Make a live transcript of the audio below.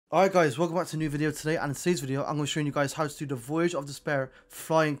Alright guys, welcome back to a new video today, and in today's video I'm going to show you guys how to do the Voyage of Despair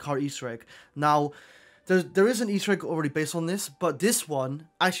flying car Easter egg. Now, there is an Easter egg already based on this, but this one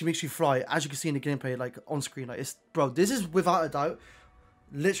actually makes you fly, as you can see in the gameplay, like on screen. Like, this is without a doubt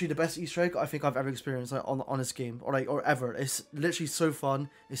literally the best Easter egg I think I've ever experienced, like, on this game, or ever. It's literally so fun,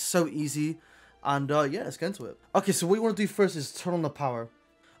 it's so easy, and yeah, let's get into it. Okay, so what you want to do first is turn on the power.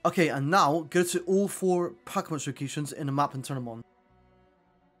 Okay, and now go to all 4 PAP locations in the map and turn them on.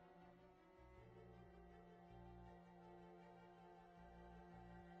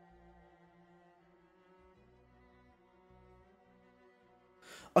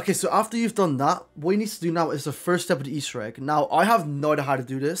 Okay, so after you've done that, what you need to do now is the first step of the Easter egg. Now, I have no idea how to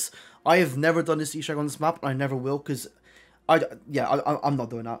do this. I have never done this Easter egg on this map, and I never will, because I'm not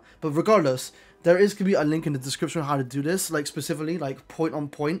doing that. But regardless, there is going to be a link in the description on how to do this, like specifically, like point on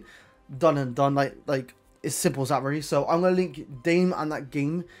point, done and done, like it's simple as that really. So I'm going to link Dame and that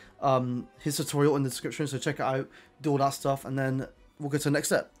game, his tutorial in the description, so check it out, do all that stuff, and then we'll get to the next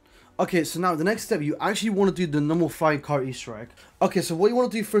step. Okay, so now the next step, you actually want to do the normal flying car Easter egg. Okay, so what you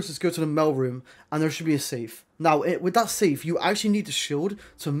want to do first is go to the mail room, and there should be a safe. Now, with that safe, you actually need the shield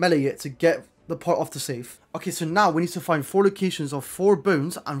to melee it to get the part off the safe. Okay, so now we need to find 4 locations of 4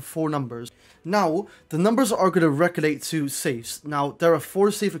 bones and 4 numbers. Now, the numbers are going to relate to safes. Now, there are 4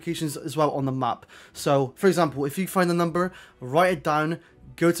 safe locations as well on the map. So, for example, if you find the number, write it down,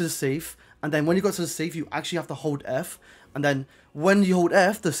 go to the safe, and then when you go to the safe, you actually have to hold F, and then when you hold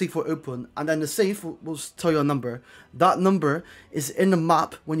F, the safe will open, and then the safe will tell you a number. That number is in the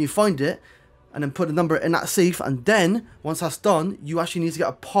map when you find it, and then put the number in that safe, and then, once that's done, you actually need to get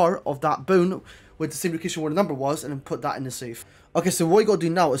a part of that bone with the same location where the number was, and then put that in the safe. Okay, so what you gotta do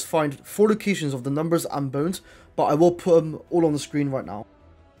now is find 4 locations of the numbers and bones, but I will put them all on the screen right now.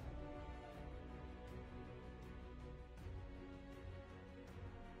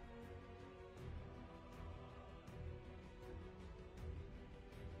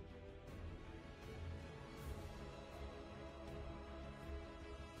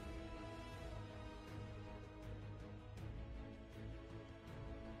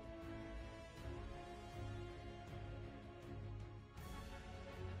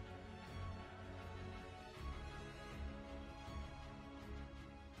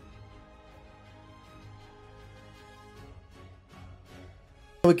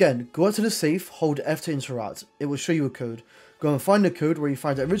 So again, go out to the safe, hold F to interact. It will show you a code. Go and find the code where you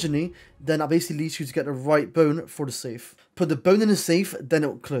found it originally, then that basically leads you to get the right bone for the safe. Put the bone in the safe, then it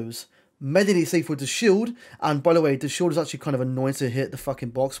will close. Melee the safe with the shield, and by the way, the shield is actually kind of annoying to hit the fucking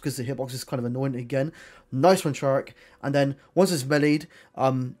box, because the hitbox is kind of annoying again. Nice one, Shark. And then, once it's meleeed,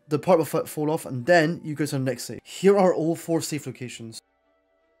 the part will fall off, and then you go to the next safe. Here are all 4 safe locations.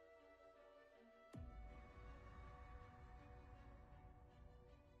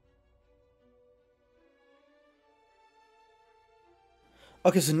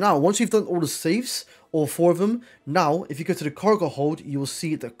 Okay, so now, once you've done all the safes, all 4 of them, now, if you go to the cargo hold, you will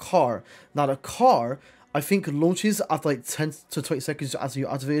see the car. Now, the car, I think, launches after like 10 to 20 seconds after you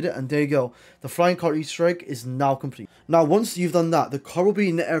activate it, and there you go. The flying car Easter egg is now complete. Now, once you've done that, the car will be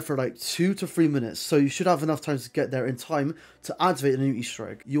in the air for like 2 to 3 minutes, so you should have enough time to get there in time to activate the new Easter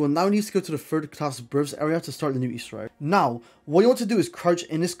egg. You will now need to go to the 3rd class berths area to start the new Easter egg. Now, what you want to do is crouch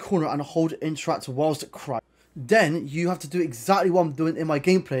in this corner and hold interact whilst crouch. Then, you have to do exactly what I'm doing in my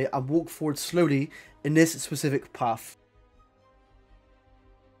gameplay and walk forward slowly in this specific path.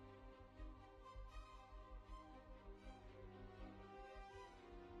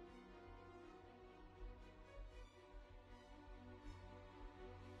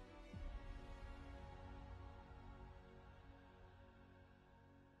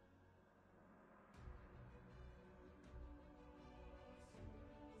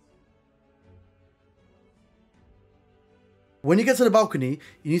 When you get to the balcony,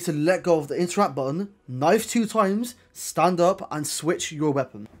 you need to let go of the interact button, knife 2 times, stand up, and switch your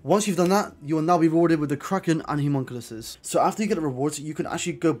weapon. Once you've done that, you will now be rewarded with the Kraken and Homunculuses. So after you get the rewards, you can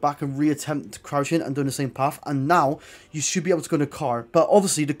actually go back and re-attempt crouching and doing the same path, and now you should be able to go in the car. But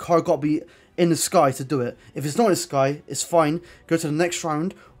obviously, the car got to be in the sky to do it. If it's not in the sky, it's fine. Go to the next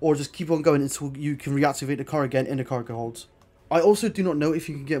round, or just keep on going until you can reactivate the car again in the cargo holds. I also do not know if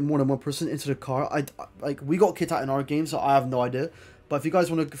you can get more than 1 person into the car. We got kicked out in our game, so I have no idea. But if you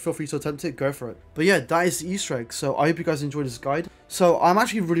guys want to, feel free to attempt it, go for it. But yeah, that is the Easter egg. So I hope you guys enjoyed this guide. So I'm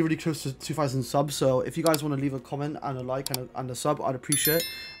actually really close to 2,000 subs. So if you guys want to leave a comment and a like and a sub, I'd appreciate it.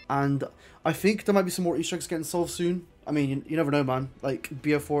 And I think there might be some more Easter eggs getting solved soon. I mean, you never know, man. Like,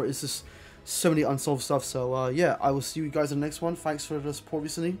 BO4 is just so many unsolved stuff. So yeah, I will see you guys in the next one. Thanks for the support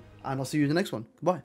recently. And I'll see you in the next one. Goodbye.